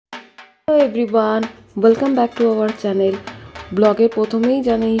Hello everyone, welcome back to our channel. ব্লগে প্রথমেই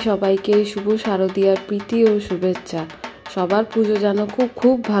জানাই সবাইকে শুভ শারদীয়ার প্রীতি ও শুভেচ্ছা। সবার পুজো যেন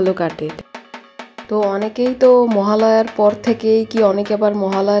খুব ভালো কাটে। তো অনেকেই তো মহালয়ার পর থেকেই কি অনেকে আবার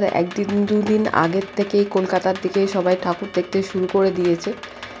মহালয়ার একদিন দুদিন আগের থেকেই কলকাতার দিকে সবাই ঠাকুর দেখতে শুরু করে দিয়েছে,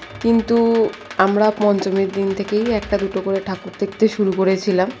 কিন্তু আমরা পঞ্চমীর দিন থেকেই একটা দুটো করে ঠাকুর দেখতে শুরু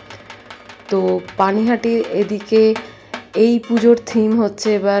করেছিলাম। তো পানিহাটির এদিকে এই পুজোর থিম হচ্ছে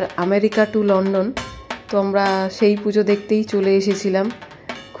এবার আমেরিকা টু লন্ডন। তো আমরা সেই পুজো দেখতেই চলে এসেছিলাম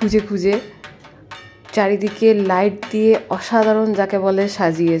খুঁজে। চারিদিকে লাইট দিয়ে অসাধারণ যাকে বলে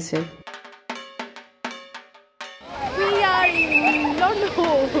সাজিয়েছে।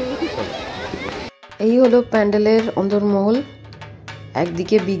 এই হলো প্যান্ডেলের অন্দরমহল।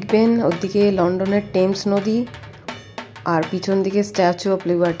 একদিকে বিগ বেন, ওদিকে লন্ডনের টেমস নদী, আর পিছন দিকে স্ট্যাচু অফ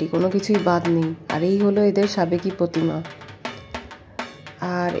লিবার্টি, কোনো কিছুই বাদ নেই। আর এই হলো এদের সাবেকি প্রতিমা।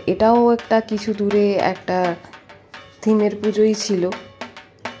 আর এটাও একটা কিছু দূরে একটা থিমের পুজোই ছিল।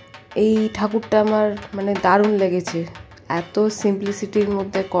 এই ঠাকুরটা আমার দারুণ লেগেছে, এত সিম্পলিসিটির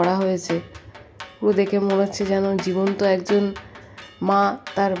মধ্যে করা হয়েছে। পুরো দেখে মনে হচ্ছে যেন জীবন্ত একজন মা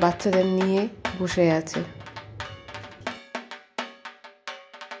তার বাচ্চাদের নিয়ে বসে আছে।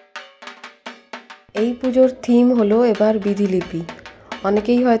 এই পুজোর থিম হলো এবার বিধিলিপি।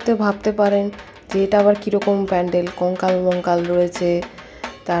 অনেকেই হয়তো ভাবতে পারেন যে এটা আবার কীরকম প্যান্ডেল, কঙ্কাল মঙ্কাল রয়েছে,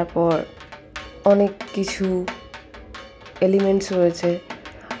 তারপর অনেক কিছু এলিমেন্টস রয়েছে।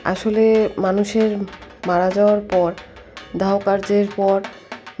 আসলে মানুষের মারা যাওয়ার পর, দাহ কার্যের পর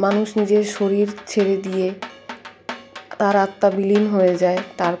মানুষ নিজের শরীর ছেড়ে দিয়ে তার আত্মা বিলীন হয়ে যায়।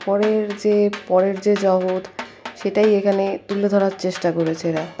 তারপরের যে পরের যে জগৎ, সেটাই এখানে তুলে ধরার চেষ্টা করেছে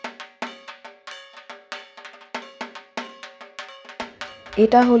এরা।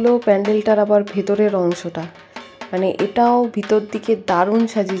 এটা হলো প্যান্ডেলটার আবার ভেতরের অংশটা, এটাও ভিতর দিকে দারুণ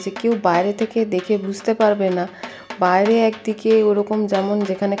সাজিয়েছে। কেউ বাইরে থেকে দেখে বুঝতে পারবে না। বাইরে একদিকে ওরকম যেমন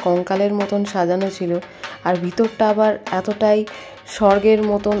যেখানে কঙ্কালের মতন সাজানো ছিল, আর ভিতরটা আবার এতটাই স্বর্গের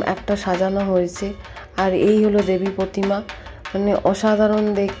মতন একটা সাজানো হয়েছে। আর এই হলো দেবী প্রতিমা, অসাধারণ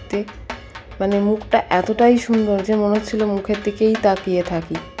দেখতে। মুখটা এতটাই সুন্দর যে মনে হচ্ছিল মুখের দিকেই তাকিয়ে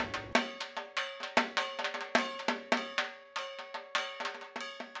থাকি।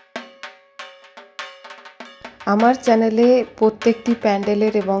 আমার চ্যানেলে প্রত্যেকটি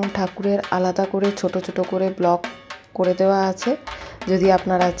প্যান্ডেলের এবং ঠাকুরের আলাদা করে ছোট করে ব্লগ করে দেওয়া আছে। যদি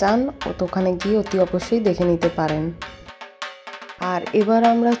আপনারা চান তো ওখানে গিয়ে অতি অবশ্যই দেখে নিতে পারেন। আর এবার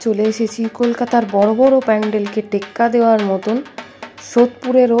আমরা চলে এসেছি কলকাতার বড় প্যান্ডেলকে টেক্কা দেওয়ার মতন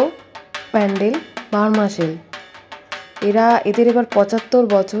সোদপুরেরও প্যান্ডেল বার্মাসেল। এদের এবার 75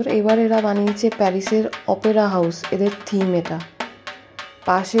 বছর। এবার এরা বানিয়েছে প্যারিসের অপেরা হাউস, এদের থিম এটা।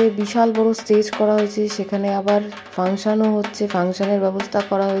 পাশে বিশাল বড় স্টেজ করা হয়েছে, সেখানে আবার ফাংশানও হচ্ছে, ফাংশানের ব্যবস্থা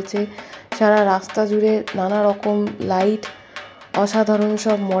করা হয়েছে। সারা রাস্তা জুড়ে নানা রকম লাইট, অসাধারণ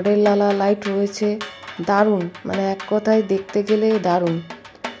সব মডেল লাইট রয়েছে। দারুণ, এক কথায় দেখতে গেলে দারুণ।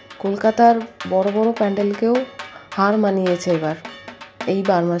 কলকাতার বড় প্যান্ডেলকেও হার মানিয়েছে এবার এই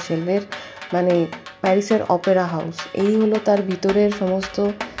বার্মাসেলের, প্যারিসের অপেরা হাউস। এই হলো তার ভিতরের সমস্ত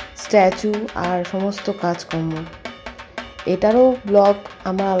স্ট্যাচু আর সমস্ত কাজকর্ম। এটারও ব্লগ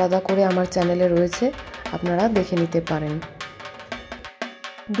আমার আলাদা করে আমার চ্যানেলে রয়েছে, আপনারা দেখে নিতে পারেন।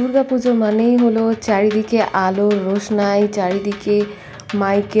 দুর্গা পুজো মানেই হলো চারিদিকে আলোর রোশনাই, চারিদিকে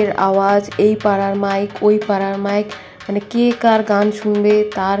মাইকের আওয়াজ, এই পাড়ার মাইক ওই পাড়ার মাইক, কে কার গান শুনবে,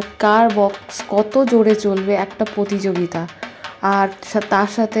 কার বক্স কত জোরে চলবে, একটা প্রতিযোগিতা। আর তার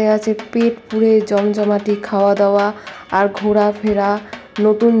সাথে আছে পেট পুড়ে জমজমাটি খাওয়া দাওয়া আর ঘোরাফেরা,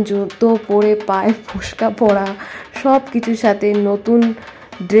 নতুন জুতো পরে পায়ে ফোসকা পরা, সব কিছুর সাথে নতুন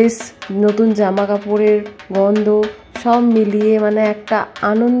ড্রেস, নতুন জামা কাপড়ের গন্ধ, সব মিলিয়ে একটা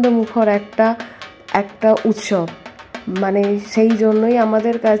আনন্দমুখর একটা উৎসব। সেই জন্যই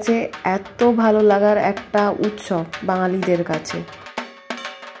আমাদের কাছে এত ভালো লাগার একটা উৎসব বাঙালিদের কাছে।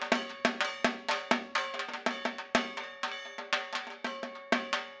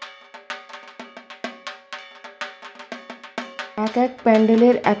 এক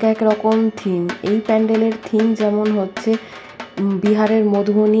প্যান্ডেলের এক রকম থিম। এই প্যান্ডেলের থিম যেমন হচ্ছে বিহারের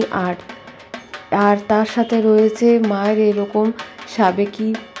মধুবনী আর্ট, আর তার সাথে রয়েছে মায়ের এরকম সাবেকি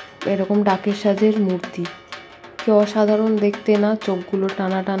এরকম ডাকের সাজের মূর্তি। কি অসাধারণ দেখতে না, চোখগুলো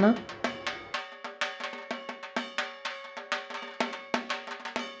টানা।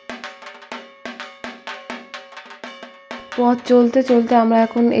 পথ চলতে আমরা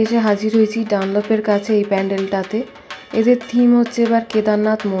এখন এসে হাজির হয়েছি ডানলপের কাছে এই প্যান্ডেলটাতে। এদের থিম হচ্ছে এবার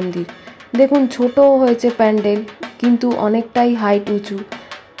কেদারনাথ মন্দির। দেখুন, ছোট হয়েছে প্যান্ডেল, কিন্তু অনেকটাই হাইট উঁচু।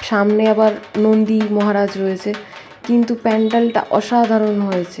 সামনে আবার নন্দী মহারাজ রয়েছে, কিন্তু প্যান্ডেলটা অসাধারণ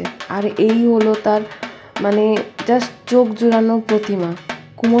হয়েছে। আর এই হলো তার মানে জাস্ট চোখ জুড়ানো প্রতিমা,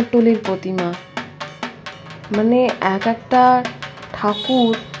 কুমোরটুলির প্রতিমা। মানে এক একটা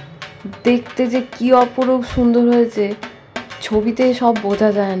ঠাকুর দেখতে যে কি অপরূপ সুন্দর হয়েছে, ছবিতে সব বোঝা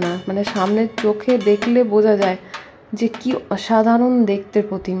যায় না, মানে সামনের চোখে দেখলে বোঝা যায় যে কি অসাধারণ দেখতে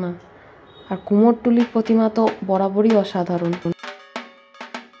প্রতিমা। আর কুমোরটুলির প্রতিমা তো বরাবরই অসাধারণ।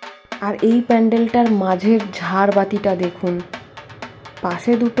 আর এই প্যান্ডেলটার মাঝের ঝাড়বাতিটা দেখুন,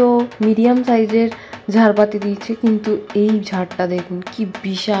 পাশে দুটো মিডিয়াম সাইজের ঝাড়বাতি দিয়েছে, কিন্তু এই ঝাড়টা দেখুন কি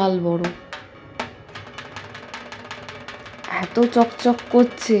বিশাল বড়, এত চকচক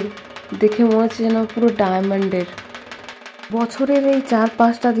করছে, দেখে মনে হচ্ছে যেন পুরো ডায়মন্ডের। বছরের এই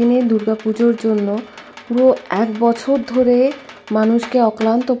 4-5টা দিনে দুর্গাপুজোর জন্য পুরো 1 বছর ধরে মানুষকে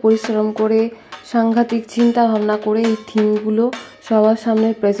অক্লান্ত পরিশ্রম করে সাংঘাতিক চিন্তা ভাবনা করে এই থিমগুলো সবার সামনে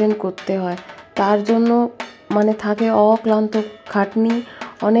প্রেজেন্ট করতে হয়। তার জন্য মানে থাকে অক্লান্ত খাটনি,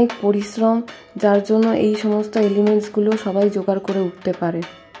 অনেক পরিশ্রম, যার জন্য এই সমস্ত এলিমেন্টসগুলো সবাই জোগাড় করে উঠতে পারে,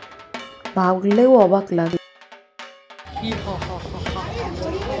 ভাবলেও অবাক লাগে।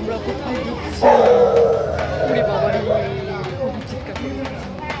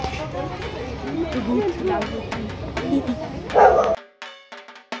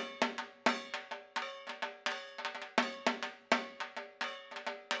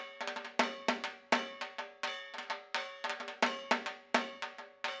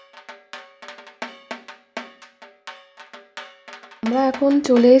 আমরা এখন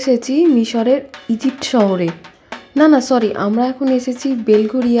চলে এসেছি মিশরের ইজিপ্ট শহরে, আমরা এখন এসেছি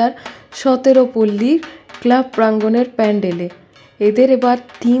বেলঘরিয়ার 17 পল্লীর ক্লাব প্রাঙ্গণের প্যান্ডেলে। এদের এবার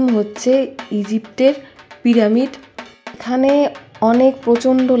থিম হচ্ছে ইজিপ্টের পিরামিড। এখানে অনেক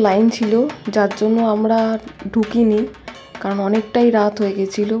প্রচণ্ড লাইন ছিল, যার জন্য আমরা ঢুকিনি, কারণ অনেকটাই রাত হয়ে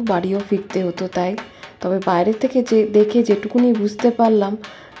গেছিলো, বাড়িও ফিরতে হতো তাই। তবে বাইরে থেকে দেখে যেটুকুনি বুঝতে পারলাম,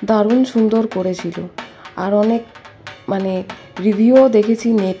 দারুণ সুন্দর করেছিল। আর অনেক মানে রিভিউও দেখেছি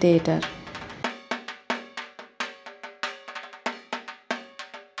নেটে এটার।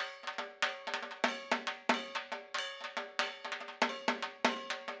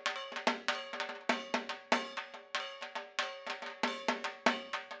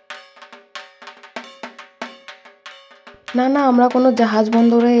 না, আমরা কোনো জাহাজ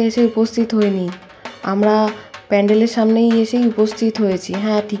বন্দরে এসে উপস্থিত হইনি, আমরা প্যান্ডেলের সামনেই এসেই উপস্থিত হয়েছি।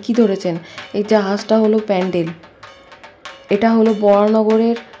 হ্যাঁ, ঠিকই ধরেছেন, এই জাহাজটা হলো প্যান্ডেল। এটা হলো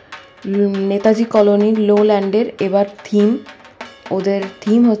বরানগরের নেতাজি কলোনির লোল্যান্ডের এবার থিম। ওদের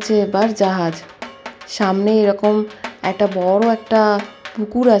থিম হচ্ছে এবার জাহাজ। সামনে এরকম একটা বড় একটা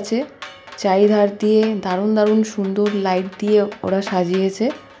পুকুর আছে, চারিধার দিয়ে দারুণ সুন্দর লাইট দিয়ে ওরা সাজিয়েছে।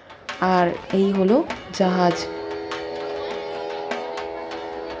 আর এই হলো জাহাজ।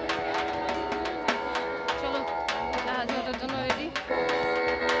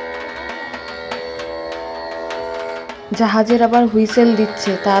 জাহাজের আবার হুইসেল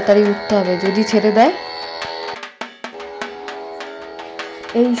দিচ্ছে, তাড়াতাড়ি উঠতে হবে, যদি ছেড়ে দেয়।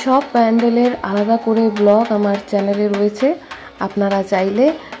 এই সব প্যান্ডেলের আলাদা করে ব্লগ আমার চ্যানেলে রয়েছে, আপনারা চাইলে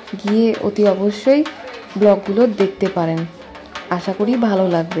গিয়ে অতি অবশ্যই ব্লগগুলো দেখতে পারেন, আশা করি ভালো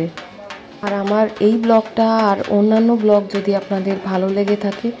লাগবে। আর আমার এই ব্লগটা আর অন্যান্য ব্লগ যদি আপনাদের ভালো লেগে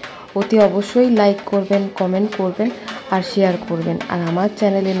থাকে, অতি অবশ্যই লাইক করবেন, কমেন্ট করবেন আর শেয়ার করবেন। আর আমার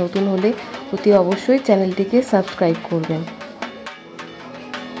চ্যানেলে নতুন হলে অতি অবশ্যই চ্যানেলটিকে সাবস্ক্রাইব করবেন।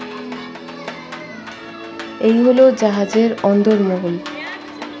 এই হলো জাহাজের অন্দরমহল।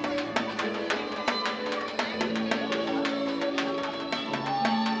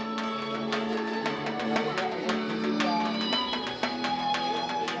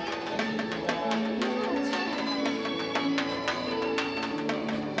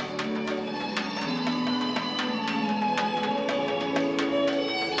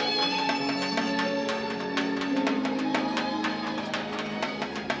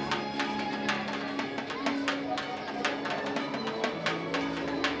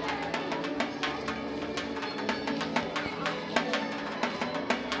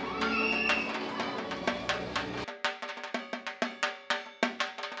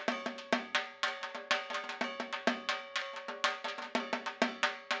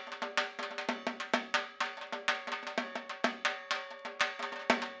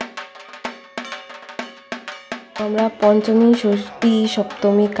 আমরা পঞ্চমী, ষষ্ঠী,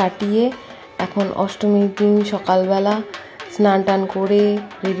 সপ্তমী কাটিয়ে এখন অষ্টমীর দিন সকালবেলা স্নান টান করে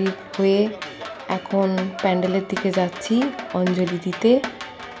রেডি হয়ে এখন প্যান্ডেলের দিকে যাচ্ছি অঞ্জলি দিতে।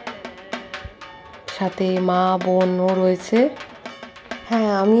 সাথে মা বোনও রয়েছে।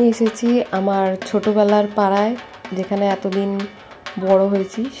 হ্যাঁ, আমি এসেছি আমার ছোটোবেলার পাড়ায়, যেখানে এতদিন বড়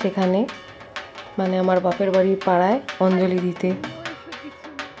হয়েছি সেখানে। মানে আমার বাপের বাড়ির পাড়ায় অঞ্জলি দিতে।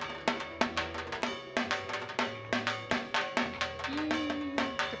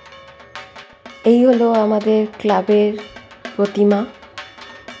 এই হলো আমাদের ক্লাবের প্রতিমা।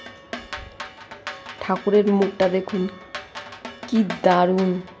 ঠাকুরের মুখটা দেখুন কি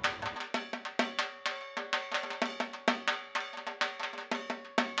দারুণ।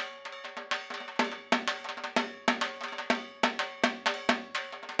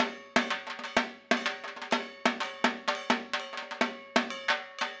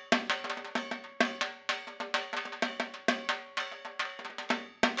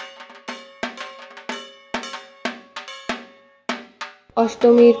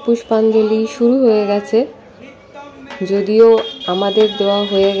 অষ্টমীর পুষ্পাঞ্জলি শুরু হয়ে গেছে, যদিও আমাদের দেওয়া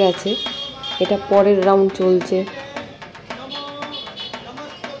হয়ে গেছে, এটা পরের রাউন্ড চলছে।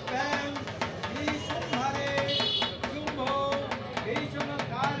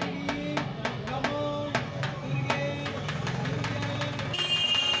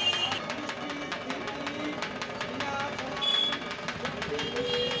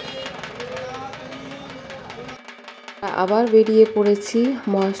 আবার বেরিয়ে পড়েছি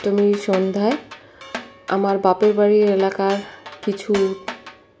মহাষ্টমীর সন্ধ্যায় আমার বাপের বাড়ির এলাকার কিছু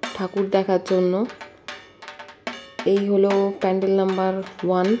ঠাকুর দেখার জন্য। এই হলো প্যান্ডেল নাম্বার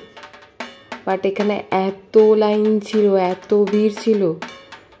 1, বাট এখানে এত লাইন ছিল, এত ভিড় ছিল,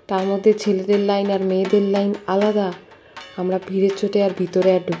 তার মধ্যে ছেলেদের লাইন আর মেয়েদের লাইন আলাদা। আমরা ভিড়ের চোটে আর ভিতরে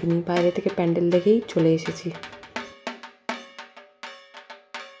আর ঢুকিনি, বাইরে থেকে প্যান্ডেল দেখেই চলে এসেছি।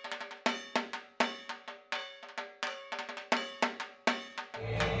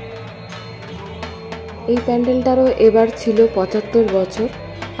 এই প্যান্ডেলটারও এবার ছিল 75 বছর,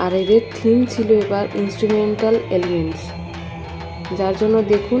 আর এদের থিম ছিল এবার ইনস্ট্রুমেন্টাল এলিমেন্টস, যার জন্য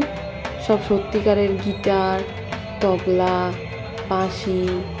দেখুন সব সত্যিকারের গিটার, তবলা, বাঁশি,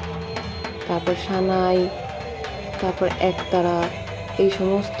 তারপর সানাই, তারপর একতারা, এই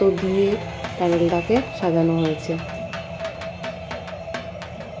সমস্ত দিয়ে প্যান্ডেলটাকে সাজানো হয়েছে।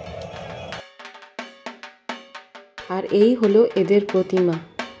 আর এই হলো এদের প্রতিমা,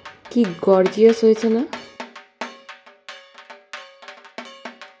 কি গর্জিয়াস হয়েছে না?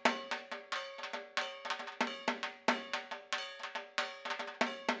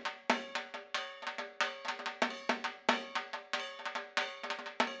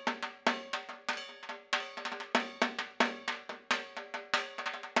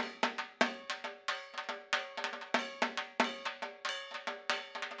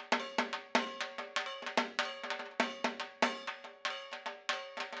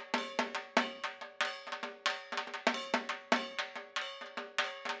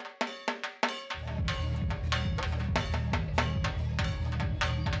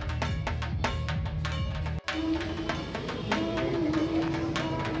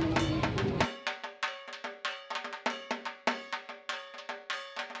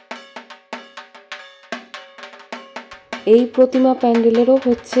 এই প্রতিমা প্যান্ডেলেরও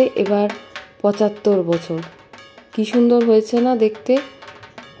হচ্ছে এবার 75 বছর। কি সুন্দর হয়েছে না দেখতে,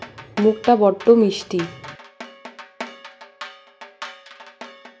 মুখটা বড্ড মিষ্টি।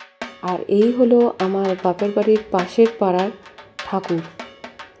 আর এই হলো আমার বাপের বাড়ির পাশের পাড়ার ঠাকুর।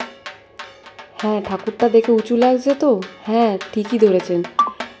 হ্যাঁ, ঠাকুরটা দেখে উঁচু লাগছে তো? হ্যাঁ, ঠিকই ধরেছেন,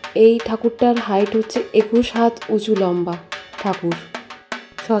 এই ঠাকুরটার হাইট হচ্ছে 21 হাত উঁচু লম্বা ঠাকুর।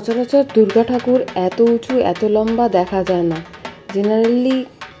 সচরাচর দুর্গা ঠাকুর এত উঁচু এত লম্বা দেখা যায় না, জেনারেলি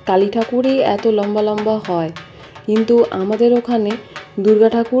কালী ঠাকুরই এত লম্বা লম্বা হয়, কিন্তু আমাদের ওখানে দুর্গা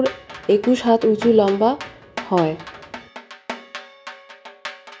ঠাকুর 21 হাত উঁচু লম্বা হয়।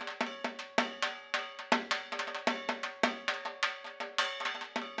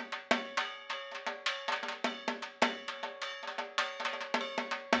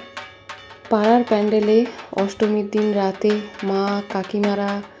 পাড়ার প্যান্ডেলে অষ্টমীর দিন রাতে মা,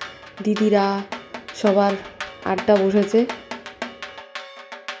 কাকিমারা, দিদিরা সবার আড্ডা বসেছে।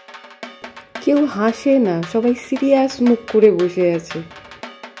 কেউ হাসে না, সবাই সিরিয়াস মুখ করে বসে আছে।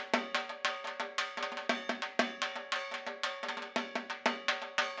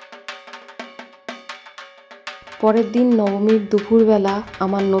 পরের দিন নবমীর দুপুরবেলা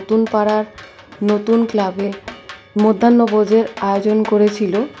আমার নতুন পাড়ার নতুন ক্লাবে মধ্যাহ্নভোজের আয়োজন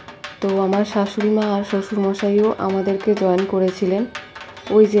করেছিল, তো আমার শাশুড়ি মা আর শ্বশুরমশাইও আমাদেরকে জয়েন করেছিলেন।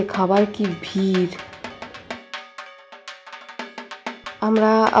 ওই যে খাবার কি ভিড়।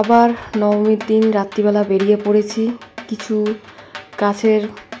 আমরা আবার নবমীর দিন রাত্রিবেলা বেরিয়ে পড়েছি, কিছু গাছের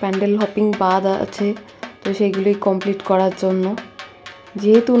প্যান্ডেল হপিং বাদ আছে, তো সেইগুলোই কমপ্লিট করার জন্য।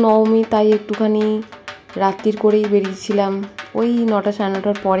 যেহেতু নবমী তাই একটুখানি রাত্রির করেই বেরিয়েছিলাম, ওই 9টা সাড়ে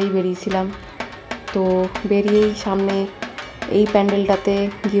 9টার পরেই বেরিয়েছিলাম। তো বেরিয়েই সামনে এই প্যান্ডেলটাতে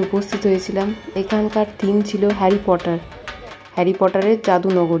গিয়ে উপস্থিত হয়েছিলাম। এখানকার থিম ছিল হ্যারি পটারের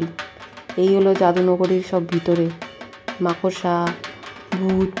জাদুনগরী। এই হলো জাদুনগরীর সব ভিতরে মাকড়সা,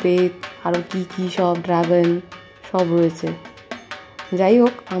 ভূত, প্রেত, আরও কী সব ড্রাগন সব রয়েছে। যাই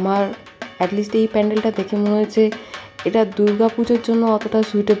হোক, আমার অ্যাটলিস্ট এই প্যান্ডেলটা দেখে মনে হয়েছে এটা দুর্গা পুজোর জন্য অতটা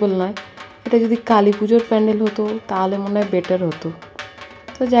সুইটেবল নয়। এটা যদি কালী পুজোর প্যান্ডেল হতো তাহলে মনে হয় বেটার হতো।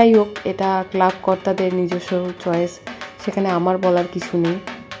 তো যাই হোক, এটা ক্লাব কর্তাদের নিজস্ব চয়েস, সেখানে আমার বলার কিছু নেই।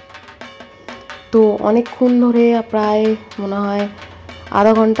 তো অনেকক্ষণ ধরে, প্রায় মনে হয়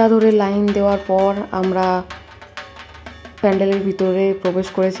আধা ঘন্টা ধরে লাইন দেওয়ার পর আমরা প্যান্ডেলের ভিতরে প্রবেশ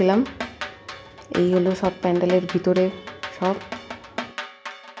করেছিলাম। এই হলো সব প্যান্ডেলের ভিতরে সব।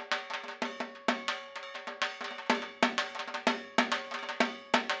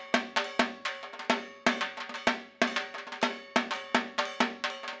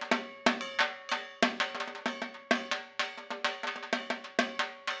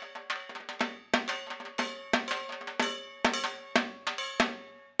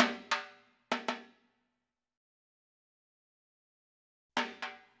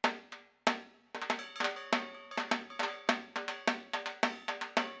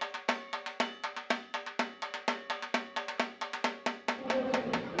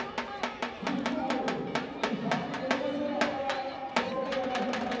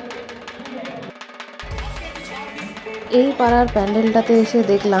 এই পাড়ার প্যান্ডেলটাতে এসে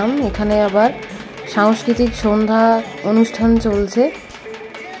দেখলাম এখানে আবার সাংস্কৃতিক সন্ধ্যা অনুষ্ঠান চলছে,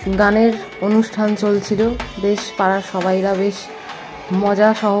 গানের অনুষ্ঠান চলছিল। বেশ পাড়ার সবাইরা বেশ মজা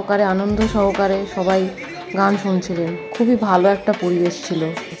সহকারে, আনন্দ সহকারে সবাই গান শুনছিলেন। খুবই ভালো একটা পরিবেশ ছিল।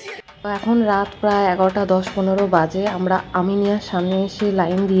 এখন রাত প্রায় 11টা 10-15 বাজে। আমরা আমিনিয়ার সামনে এসে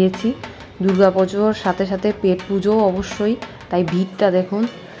লাইন দিয়েছি। দুর্গা পুজোর সাথে সাথে পেট পুজো অবশ্যই, তাই ভিড়টা দেখুন।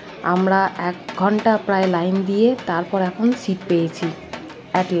 আমরা 1 ঘন্টা প্রায় লাইন দিয়ে তারপর এখন সিট পেয়েছি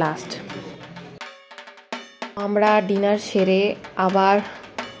অ্যাট লাস্ট। আমরা ডিনার সেরে আবার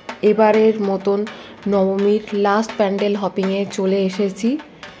এবারের মতন নবমীর লাস্ট প্যান্ডেল হপিংয়ে চলে এসেছি।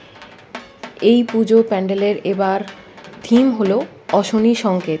 এই পুজো প্যান্ডেলের এবার থিম হলো অশনি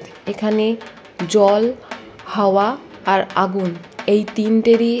সংকেত। এখানে জল, হাওয়া আর আগুন এই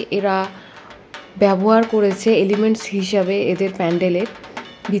তিনটেরই এরা ব্যবহার করেছে এলিমেন্টস হিসাবে এদের প্যান্ডেলের।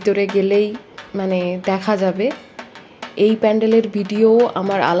 ভিতরে গেলেই মানে দেখা যাবে। এই প্যান্ডেলের ভিডিও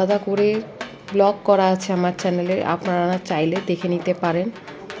আমার আলাদা করে ব্লগ করা আছে আমার চ্যানেলে, আপনারা চাইলে দেখে নিতে পারেন।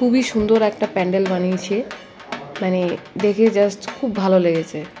 খুবই সুন্দর একটা প্যান্ডেল বানিয়েছে, মানে দেখে জাস্ট খুব ভালো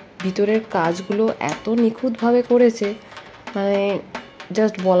লেগেছে। ভিতরের কাজগুলো এত নিখুঁতভাবে করেছে, মানে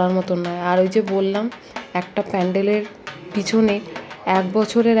জাস্ট বলার মতন নয়। আর ওই যে বললাম, একটা প্যান্ডেলের পিছনে 1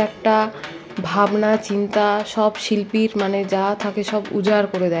 বছরের একটা ভাবনা চিন্তা সব শিল্পীর মানে যা থাকে সব উজাড়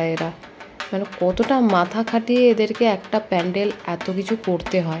করে দেয় এরা। মানে কতটা মাথা খাটিয়ে এদেরকে একটা প্যান্ডেল এত কিছু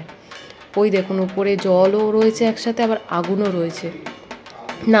করতে হয়। ওই দেখুন, উপরে জলও রয়েছে একসাথে, আবার আগুনও রয়েছে।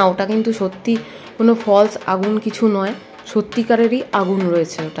 না, ওটা কিন্তু সত্যি কোনো ফলস আগুন কিছু নয়, সত্যিকারেরই আগুন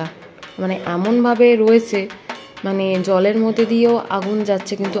রয়েছে ওটা। মানে এমনভাবে রয়েছে, মানে জলের মধ্যে দিয়েও আগুন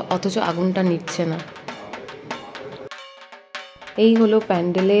যাচ্ছে কিন্তু অথচ আগুনটা নিচ্ছে না। এই হলো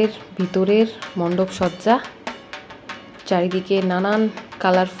প্যান্ডেলের ভিতরের মণ্ডপ সজ্জা। চারিদিকে নানান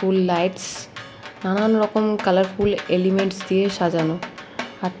কালারফুল লাইটস, নানান রকম কালারফুল এলিমেন্টস দিয়ে সাজানো,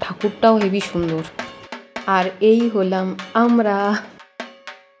 আর ঠাকুরটাও হেবি সুন্দর। আর এই হলাম আমরা।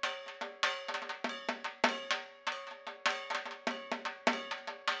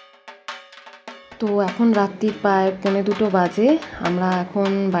 তো এখন রাত্রি প্রায় 1:45 বাজে। আমরা এখন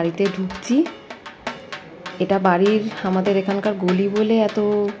বাড়িতে ঢুকছি। এটা বাড়ির, আমাদের এখানকার গলি বলে এত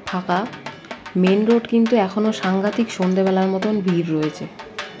ফাঁকা। মেন রোড কিন্তু এখনও সাংঘাতিক সন্ধেবেলার মতন ভিড় রয়েছে।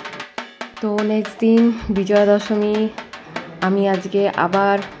 তো নেক্সট দিন বিজয়া দশমী, আমি আজকে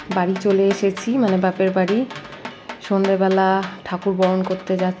আবার বাড়ি চলে এসেছি, মানে বাপের বাড়ি। সন্ধেবেলা ঠাকুর বরণ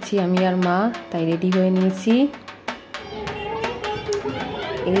করতে যাচ্ছি আমি আর মা, তাই রেডি হয়ে নিয়েছি।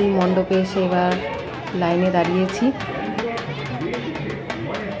 এই মণ্ডপে এসে এবার লাইনে দাঁড়িয়েছি।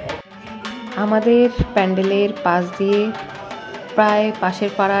 আমাদের প্যান্ডেলের পাশ দিয়ে প্রায়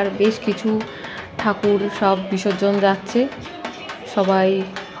পাশের পাড়ার বেশ কিছু ঠাকুর সব বিসর্জন যাচ্ছে। সবাই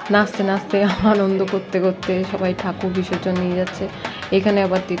নাচতে নাচতে, আনন্দ করতে করতে সবাই ঠাকুর বিসর্জন নিয়ে যাচ্ছে। এখানে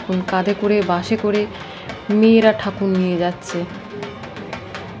আবার দেখুন, কাঁধে করে বাসে করে মেয়েরা ঠাকুর নিয়ে যাচ্ছে।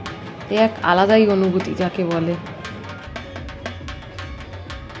 এক আলাদাই অনুভূতি যাকে বলে।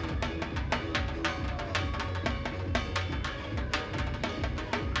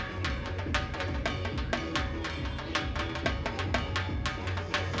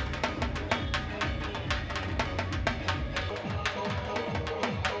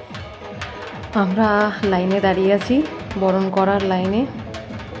 আমরা লাইনে দাঁড়িয়ে আছি। বরণ করার লাইনে।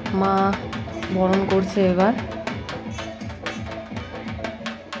 মা বরণ করছে এবার।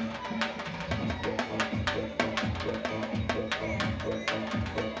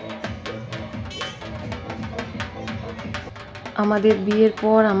 আমাদের বিয়ের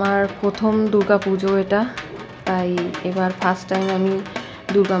পর আমার প্রথম দুর্গা পুজো এটা, তাই এবার ফার্স্ট টাইম আমি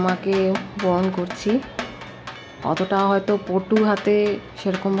দুর্গা মাকে বরণ করছি। অতটা হয়তো পটু হাতে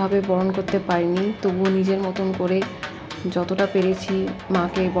সেরকমভাবে বরণ করতে পারিনি, তবুও নিজের মতন করে যতটা পেরেছি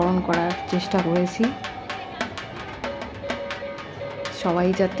মাকে বরণ করার চেষ্টা করেছি। সবাই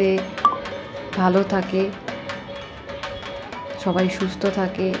যাতে ভালো থাকে, সবাই সুস্থ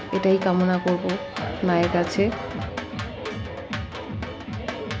থাকে, এটাই কামনা করব মায়ের কাছে।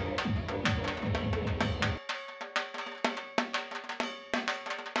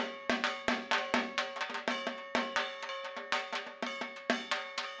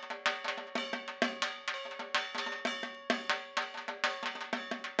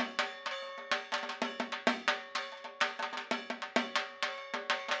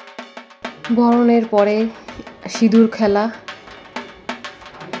 বরণের পরে সিঁদুর খেলা।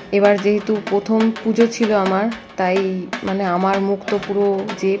 এবার যেহেতু প্রথম পুজো ছিল আমার, তাই মানে আমার মুখ তো পুরো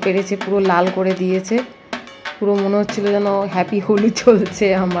যে পেরেছে পুরো লাল করে দিয়েছে। পুরো মনে হচ্ছিল যেন হ্যাপি হোলি চলছে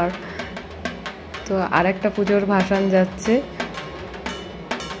আমার। তো আরেকটা পুজোর ভাসান যাচ্ছে।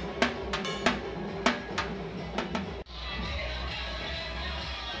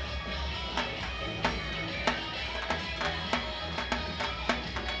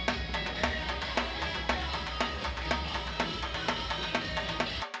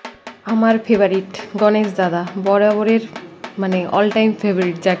 আমার ফেভারিট গণেশ দাদা, বরাবরের মানে অল টাইম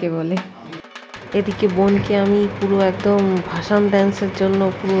ফেভারিট যাকে বলে। এদিকে বোনকে আমি পুরো একদম ভাসান ড্যান্সের জন্য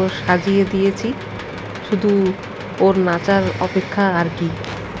পুরো সাজিয়ে দিয়েছি, শুধু ওর নাচার অপেক্ষা আর কি।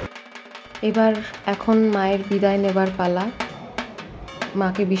 এবার এখন মায়ের বিদায় নেবার পালা।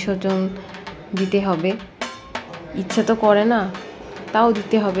 মাকে বিসর্জন দিতে হবে, ইচ্ছা তো করে না, তাও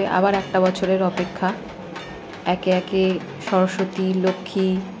দিতে হবে। আবার একটা বছরের অপেক্ষা। একে একে সরস্বতী, লক্ষ্মী,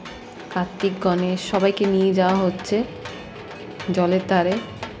 কার্তিক, গণেশ সবাইকে নিয়ে যাওয়া হচ্ছে জলের ধারে।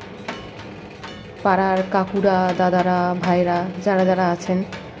 পাড়ার কাকুরা, দাদারা, ভাইরা যারা যারা আছেন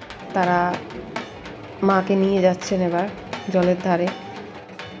তারা মাকে নিয়ে যাচ্ছেন এবার জলের ধারে।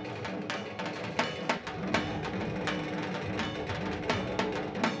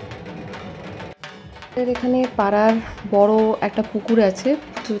 এখানে পাড়ার বড় একটা পুকুর আছে,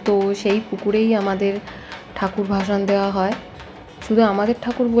 তো সেই পুকুরেই আমাদের ঠাকুর ভাসান দেওয়া হয়। শুধু আমাদের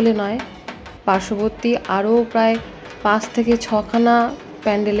ঠাকুর বলে নয়, পার্শ্ববর্তী আরও প্রায় 5 থেকে 6খানা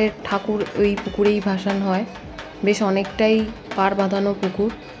প্যান্ডেলের ঠাকুর ওই পুকুরেই ভাসান হয়। বেশ অনেকটাই পার বাঁধানো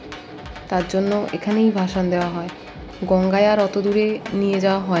পুকুর, তার জন্য এখানেই ভাসান দেওয়া হয়। গঙ্গায় আর অত দূরে নিয়ে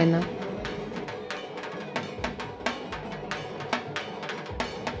যাওয়া হয় না।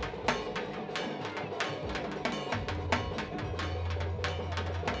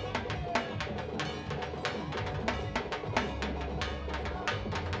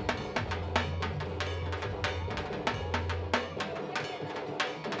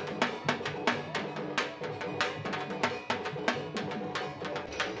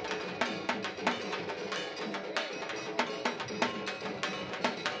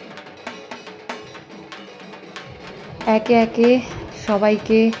 একে একে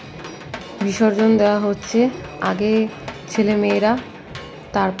সবাইকে বিসর্জন দেওয়া হচ্ছে। আগে ছেলে মেয়েরা,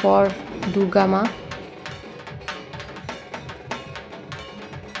 তারপর দুর্গা মা।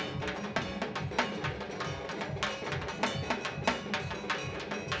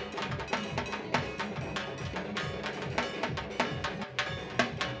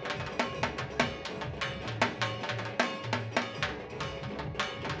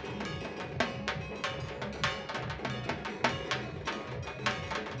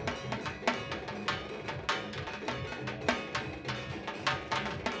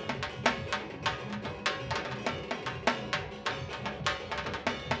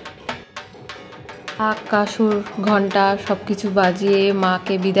 কাসুর, ঘণ্টা সব কিছু বাজিয়ে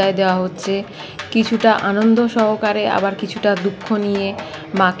মাকে বিদায় দেওয়া হচ্ছে। কিছুটা আনন্দ সহকারে, আবার কিছুটা দুঃখ নিয়ে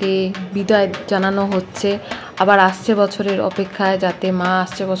মাকে বিদায় জানানো হচ্ছে। আবার আসছে বছরের অপেক্ষায়, যাতে মা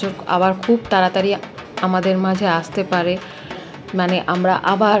আসছে বছর আবার খুব তাড়াতাড়ি আমাদের মাঝে আসতে পারে, মানে আমরা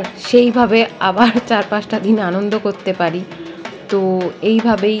আবার সেইভাবে আবার 4-5টা দিন আনন্দ করতে পারি। তো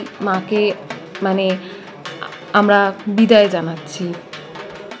এইভাবেই মাকে মানে আমরা বিদায় জানাচ্ছি।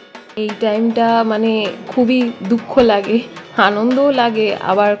 এই টাইমটা মানে খুবই দুঃখ লাগে, আনন্দও লাগে,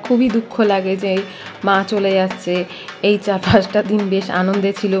 আবার খুবই দুঃখ লাগে যে মা চলে যাচ্ছে। এই 4-5টা দিন বেশ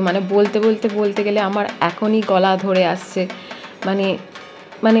আনন্দে ছিল, মানে বলতে গেলে আমার এখনই গলা ধরে আসছে। মানে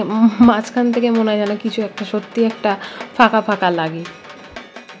মানে মাঝখান থেকে মনে হয় যেন কিছু একটা সত্যি একটা ফাঁকা ফাঁকা লাগে।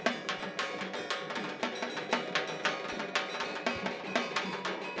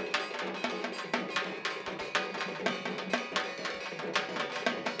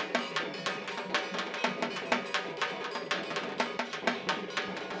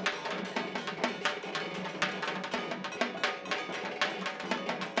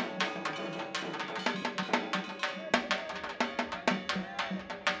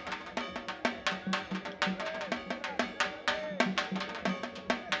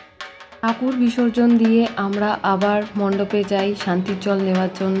 ঠাকুর বিসর্জন দিয়ে আমরা আবার মণ্ডপে যাই শান্তির জল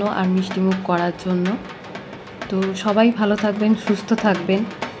নেওয়ার জন্য আর মিষ্টিমুখ করার জন্য। তো সবাই ভালো থাকবেন, সুস্থ থাকবেন।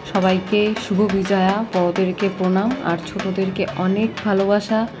 সবাইকে শুভ বিজয়া, বড়দেরকে প্রণাম আর ছোটদেরকে অনেক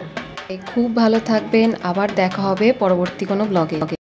ভালোবাসা। খুব ভালো থাকবেন, আবার দেখা হবে পরবর্তী কোনো ব্লগে।